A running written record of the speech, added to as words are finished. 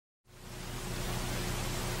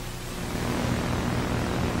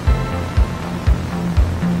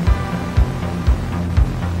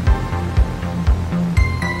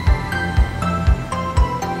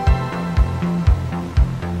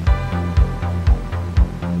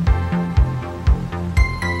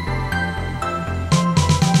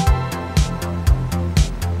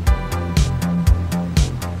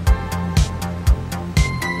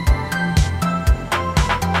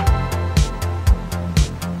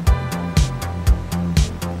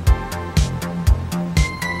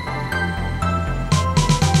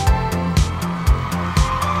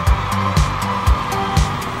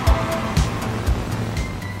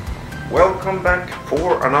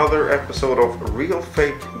for another episode of Real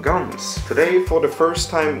Fake Guns. Today, for the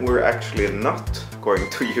first time, we're actually not going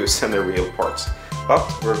to use any real parts, but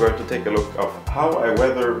we're going to take a look of how I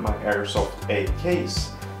weather my airsoft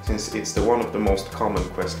AKs, since it's one of the most common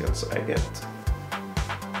questions I get.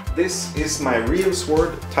 This is my real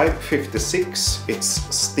sword Type 56. It's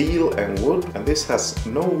steel and wood, and this has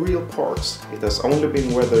no real parts. It has only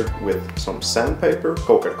been weathered with some sandpaper,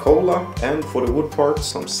 Coca-Cola, and for the wood parts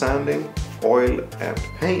some sanding, oil and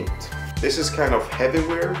paint. This is kind of heavy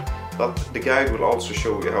wear, but the guide will also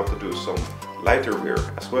show you how to do some lighter wear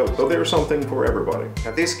as well. So there's something for everybody.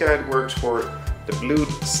 And this guide works for the blued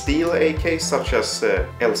steel AKs such as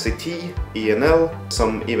LCT, ENL,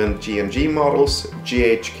 some even G&G models,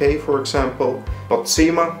 GHK for example. But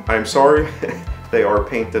Sima, I'm sorry, they are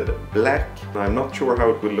painted black. I'm not sure how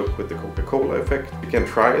it will look with the Coca-Cola effect. You can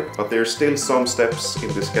try it, but there's still some steps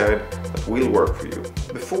in this guide that will work for you.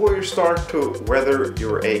 Before you start to weather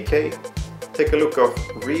your AK, take a look of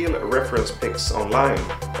real reference pics online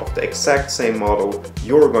of the exact same model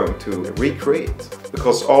you're going to recreate.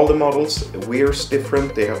 Because all the models wears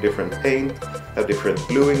different, they have different paint, have different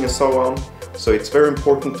bluing and so on. So it's very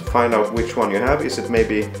important to find out which one you have. Is it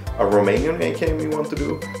maybe a Romanian AK you want to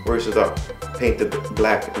do? Or is it a painted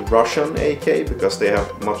black Russian AK? Because they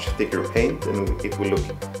have much thicker paint and it will look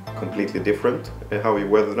completely different how you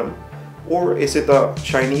weather them. Or is it a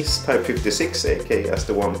Chinese Type 56 AK as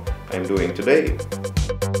the one I'm doing today?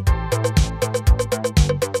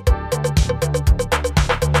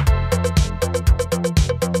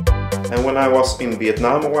 And when I was in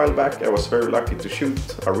Vietnam a while back, I was very lucky to shoot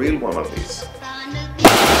a real one of these.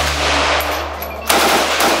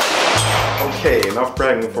 Okay, enough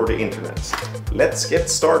bragging for the internet. Let's get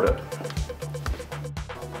started.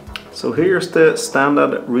 So here's the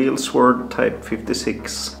standard real sword Type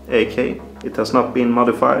 56 AK. It has not been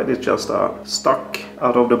modified, it's just a stock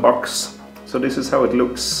out of the box. So this is how it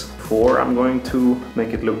looks. Before I'm going to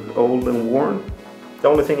make it look old and worn. The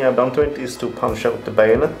only thing I've done to it is to punch out the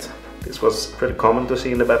bayonet. This was pretty common to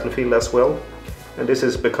see in the battlefield as well. And this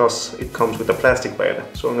is because it comes with a plastic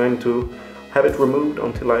bayonet. So I'm going to have it removed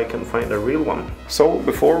until I can find a real one. So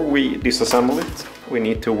before we disassemble it, we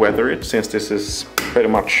need to weather it, since this is pretty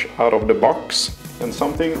much out of the box. And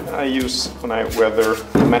something I use when I weather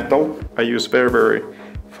metal, I use very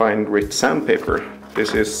fine grit sandpaper.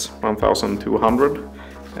 This is 1200.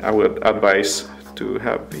 I would advise to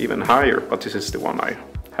have even higher, but this is the one I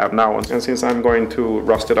have now. And since I'm going to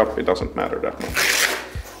rust it up, it doesn't matter that much.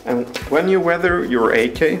 And when you weather your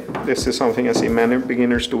AK, this is something I see many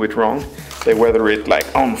beginners do it wrong. They weather it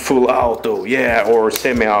like on full auto, yeah, or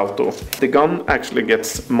semi-auto. The gun actually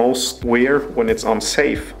gets most wear when it's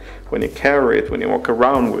unsafe, when you carry it, when you walk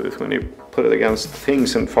around with it, when you put it against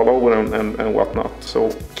things and fall over them and whatnot. So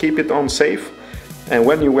keep it unsafe. And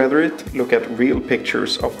when you weather it, look at real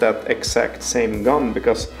pictures of that exact same gun,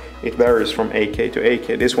 because it varies from AK to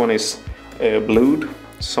AK. This one is blued.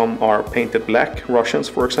 Some are painted black. Russians,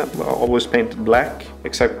 for example, are always painted black,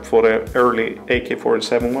 except for the early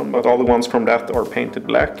AK-47 one, but all the ones from that are painted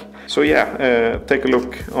black. So yeah, take a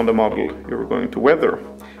look on the model you're going to weather.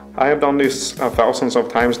 I have done this thousands of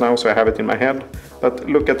times now, so I have it in my head, but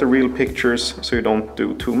look at the real pictures so you don't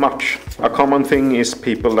do too much. A common thing is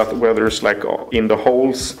people that weathers like in the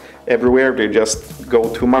holes everywhere, they just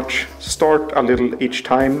go too much. Start a little each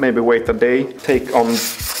time, maybe wait a day, take on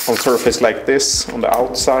surface like this on the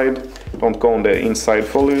outside, don't go on the inside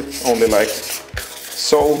fully, only like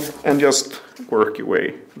so, and just work your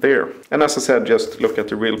way there. And as I said, just look at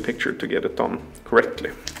the real picture to get it done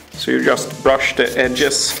correctly. So you just brush the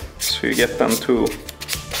edges so you get them to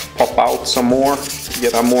pop out some more, to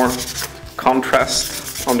get a more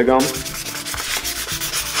contrast on the gun.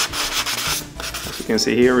 As you can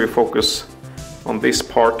see here, we focus on this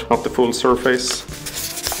part, not the full surface.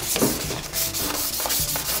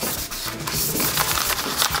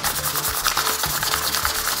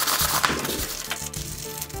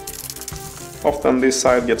 Often this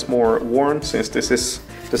side gets more worn, since this is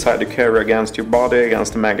the side you carry against your body,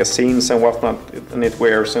 against the magazines and whatnot, and it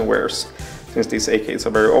wears and wears. Since these AKs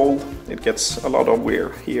are very old, it gets a lot of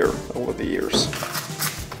wear here over the years.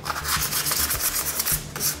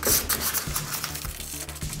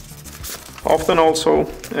 Often also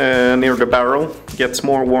near the barrel gets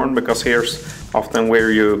more worn, because here's often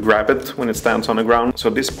where you grab it when it stands on the ground. So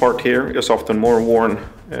this part here is often more worn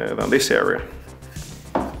than this area.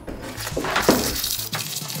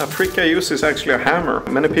 A trick I use is actually a hammer.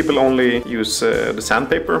 Many people only use the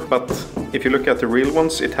sandpaper, but if you look at the real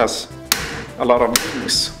ones, it has a lot of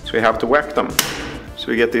rings, so you have to whack them. So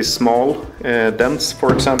you get these small dents,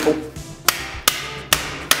 for example.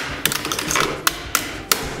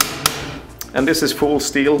 And this is full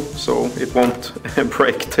steel, so it won't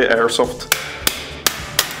break the airsoft.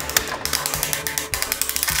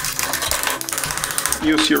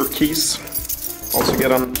 Use your keys. Also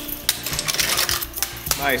get a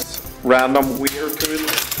nice random wear to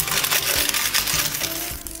it.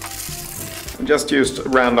 Just use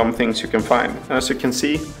random things you can find. As you can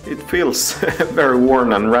see, it feels very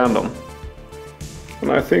worn and random.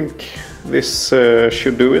 And I think this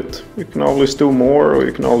should do it. You can always do more or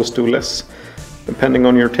you can always do less, depending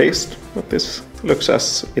on your taste. But this looks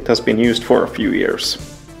as it has been used for a few years.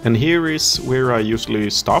 And here is where I usually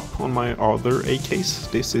stop on my other AKs.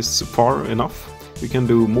 This is far enough. You can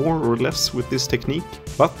do more or less with this technique.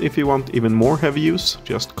 But if you want even more heavy use,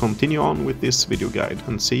 just continue on with this video guide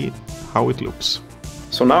and see how it looks.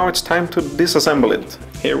 So now it's time to disassemble it.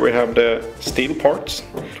 Here we have the steel parts.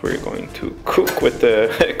 We're going to cook with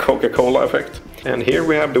the Coca-Cola effect. And here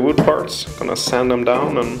we have the wood parts. Gonna sand them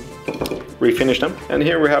down and refinish them. And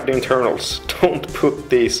here we have the internals. Don't put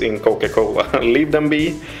these in Coca-Cola. Leave them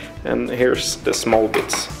be. And here's the small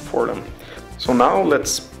bits for them. So now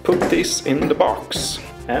let's put these in the box.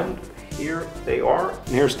 And here they are.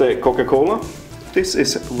 Here's the Coca-Cola. This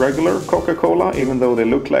is regular Coca-Cola, even though they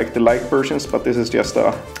look like the light versions, but this is just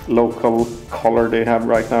a local color they have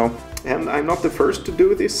right now. And I'm not the first to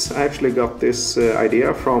do this. I actually got this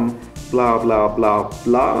idea from blah blah blah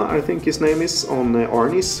blah, I think his name is, on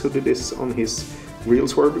Arnis, who did this on his real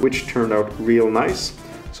sword, which turned out real nice.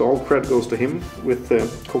 So all credit goes to him with the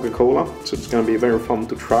Coca-Cola, so it's gonna be very fun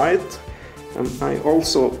to try it. And I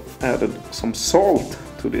also added some salt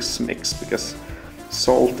to this mix, because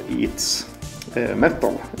salt eats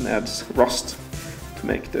metal and adds rust to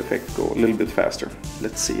make the effect go a little bit faster.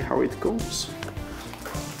 Let's see how it goes.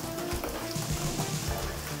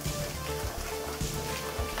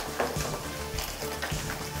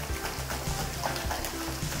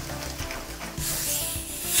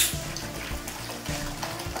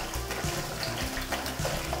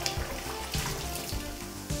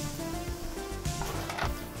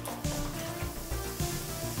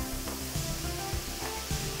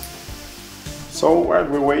 So while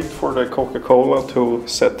we wait for the Coca-Cola to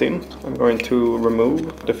set in, I'm going to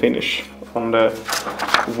remove the finish on the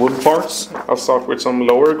wood parts. I'll start with some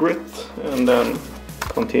lower grit and then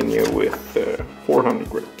continue with 400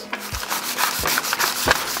 grit.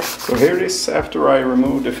 So here it is after I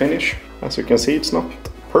remove the finish. As you can see, it's not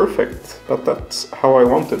perfect, but that's how I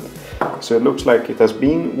want it. So it looks like it has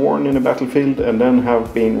been worn in a battlefield and then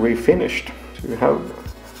have been refinished. So you have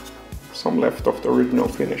some left of the original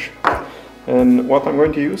finish. And what I'm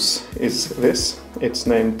going to use is this. It's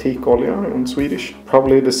named teakolja in Swedish,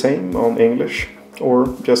 probably the same on English, or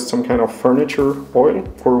just some kind of furniture oil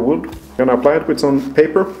for wood. I'm gonna apply it with some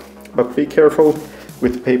paper, but be careful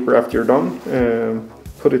with the paper after you're done.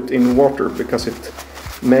 Put it in water because it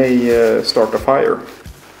may start a fire.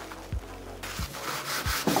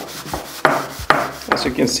 As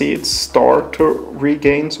you can see, it's starting to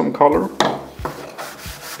regain some color.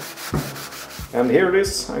 And here it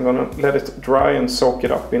is. I'm gonna let it dry and soak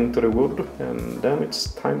it up into the wood, and then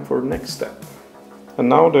it's time for the next step. And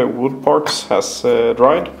now the wood parts has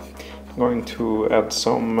dried. I'm going to add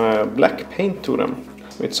some black paint to them.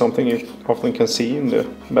 It's something you often can see in the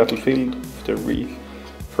battlefield, the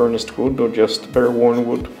refurnished wood or just very worn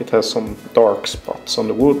wood. It has some dark spots on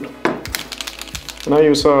the wood. And I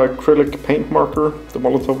use a acrylic paint marker, the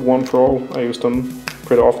Molotov One for All. I use them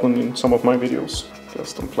pretty often in some of my videos.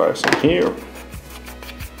 Just apply some here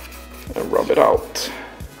and rub it out.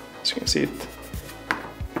 As you can see, it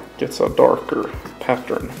gets a darker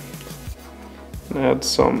pattern. And add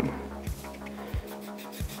some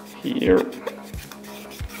here.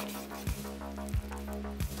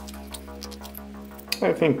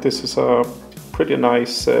 I think this is a pretty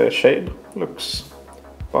nice shade. Looks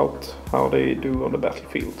about how they do on the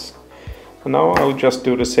battlefields. And now I'll just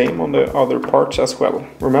do the same on the other parts as well.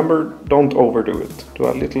 Remember, don't overdo it. Do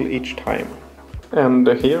a little each time. And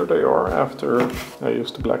here they are after I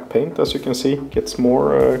used the black paint. As you can see, it gets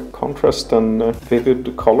more contrast and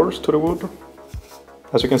vivid colors to the wood.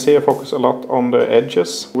 As you can see, I focus a lot on the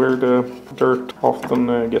edges where the dirt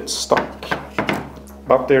often gets stuck.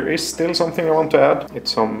 But there is still something I want to add.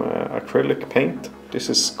 It's some acrylic paint. This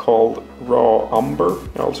is called raw umber.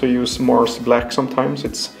 I also use Mars black sometimes.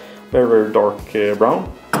 It's very, very dark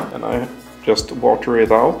brown. And I just water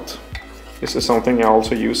it out. This is something I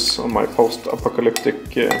also use on my post-apocalyptic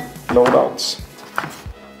loadouts.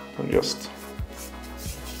 And just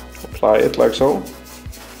apply it like so.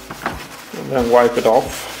 And then wipe it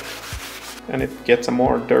off. And it gets a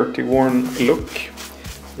more dirty, worn look.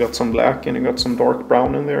 You got some black and you got some dark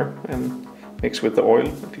brown in there. And mixed with the oil,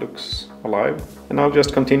 it looks alive. And I'll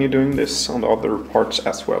just continue doing this on the other parts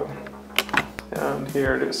as well. And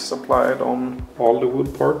here it is applied on all the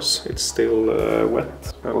wood parts. It's still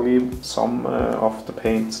wet. I'll leave some of the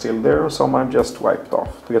paint still there, some I've just wiped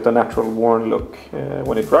off to get a natural worn look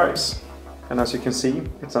when it dries. And as you can see,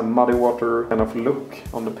 it's a muddy water kind of look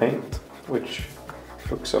on the paint, which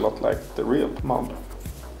looks a lot like the real mud.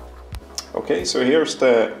 Okay, so here's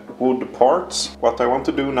the wood parts. What I want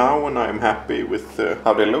to do now, when I'm happy with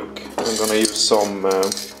how they look, I'm gonna use some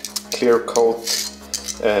clear coat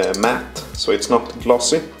matte, so it's not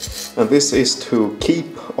glossy. And this is to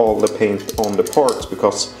keep all the paint on the parts,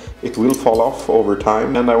 because it will fall off over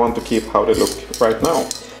time, and I want to keep how they look right now.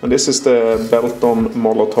 And this is the Belton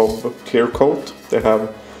Molotov clear coat. They have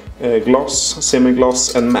gloss,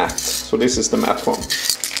 semi-gloss and matte. So this is the matte one.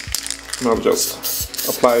 And I'll just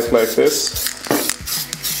apply it like this.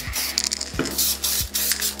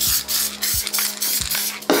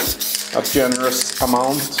 A generous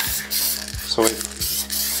amount, so it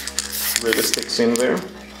really sticks in there.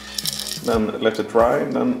 Then let it dry,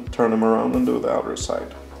 and then turn them around and do the other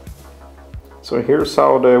side. So here's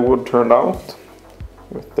how the wood turned out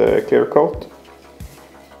with the clear coat.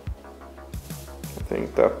 I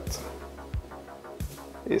think that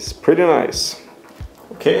is pretty nice.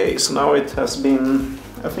 Okay, so now it has been,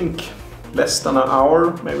 I think, less than an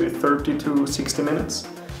hour, maybe 30 to 60 minutes.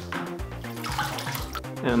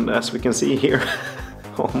 And as we can see here,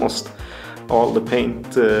 almost all the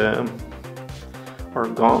paint are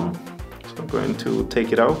gone. So I'm going to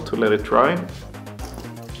take it out to let it dry.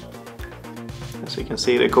 As you can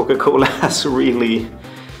see, the Coca-Cola has really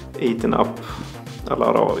eaten up a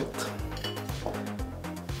lot of it.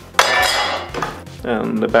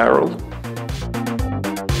 And the barrel.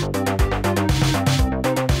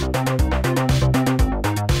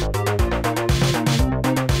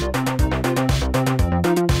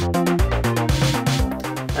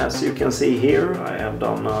 As you can see here, I have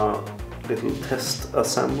done a little test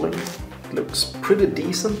assembling. It looks pretty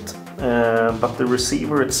decent, but the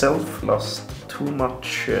receiver itself lost too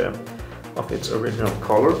much of its original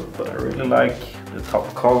color. But I really like the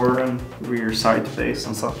top cover and rear side face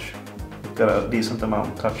and such. It's got a decent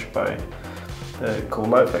amount touched by the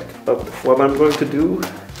cola effect. But what I'm going to do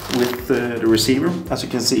with the receiver, as you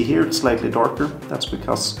can see here, it's slightly darker. That's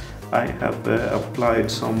because I have applied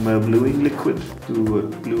some bluing liquid to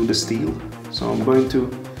glue the steel. So I'm going to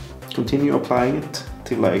continue applying it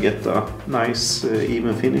till I get a nice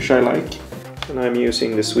even finish I like. And I'm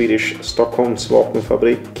using the Swedish Stockholms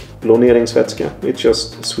Vapenfabrik blåneringsvätska. It's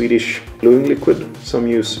just Swedish gluing liquid. Some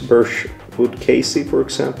use birchwood casey, for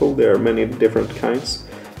example. There are many different kinds.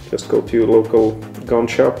 Just go to your local gun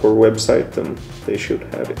shop or website and they should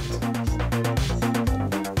have it.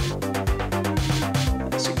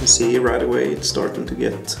 As you can see right away, it's starting to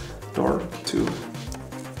get dark. To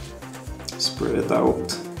spread it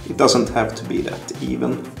out, it doesn't have to be that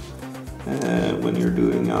even when you're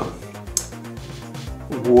doing a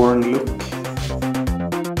worn look.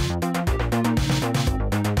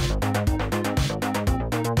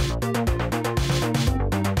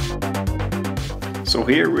 So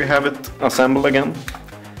here we have it assembled again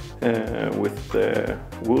with the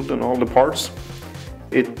wood and all the parts.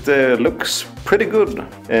 It looks pretty good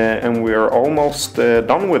and we are almost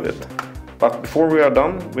done with it. But before we are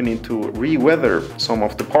done, we need to re-weather some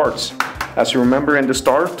of the parts. As you remember in the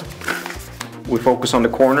start, we focus on the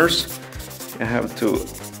corners. You have to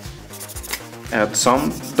add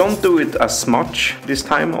some. Don't do it as much this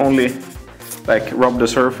time, only like rub the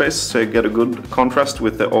surface so you get a good contrast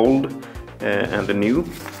with the old and the new.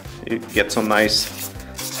 You get some nice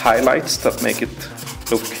highlights that make it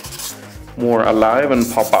look more alive and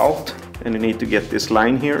pop out. And you need to get this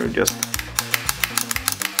line here, just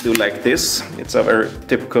do like this. It's a very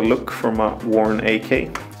typical look from a worn AK.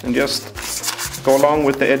 And just go along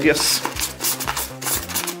with the edges.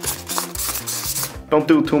 Don't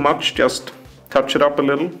do too much, just touch it up a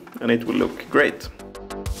little and it will look great.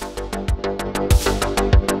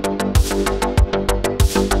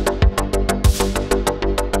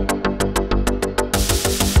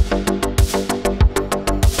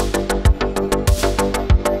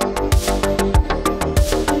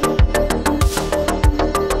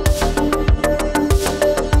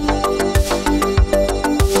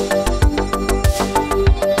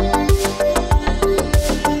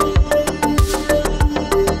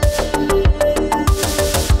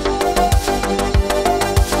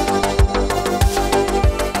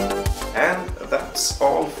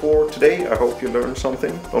 All for today. I hope you learned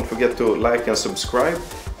something. Don't forget to like and subscribe.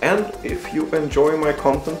 And if you enjoy my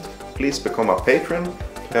content, please become a patron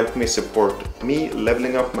to help me support me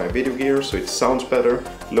leveling up my video gear so it sounds better,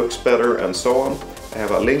 looks better, and so on. I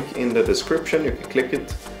have a link in the description, you can click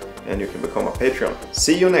it and you can become a Patreon.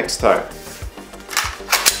 See you next time!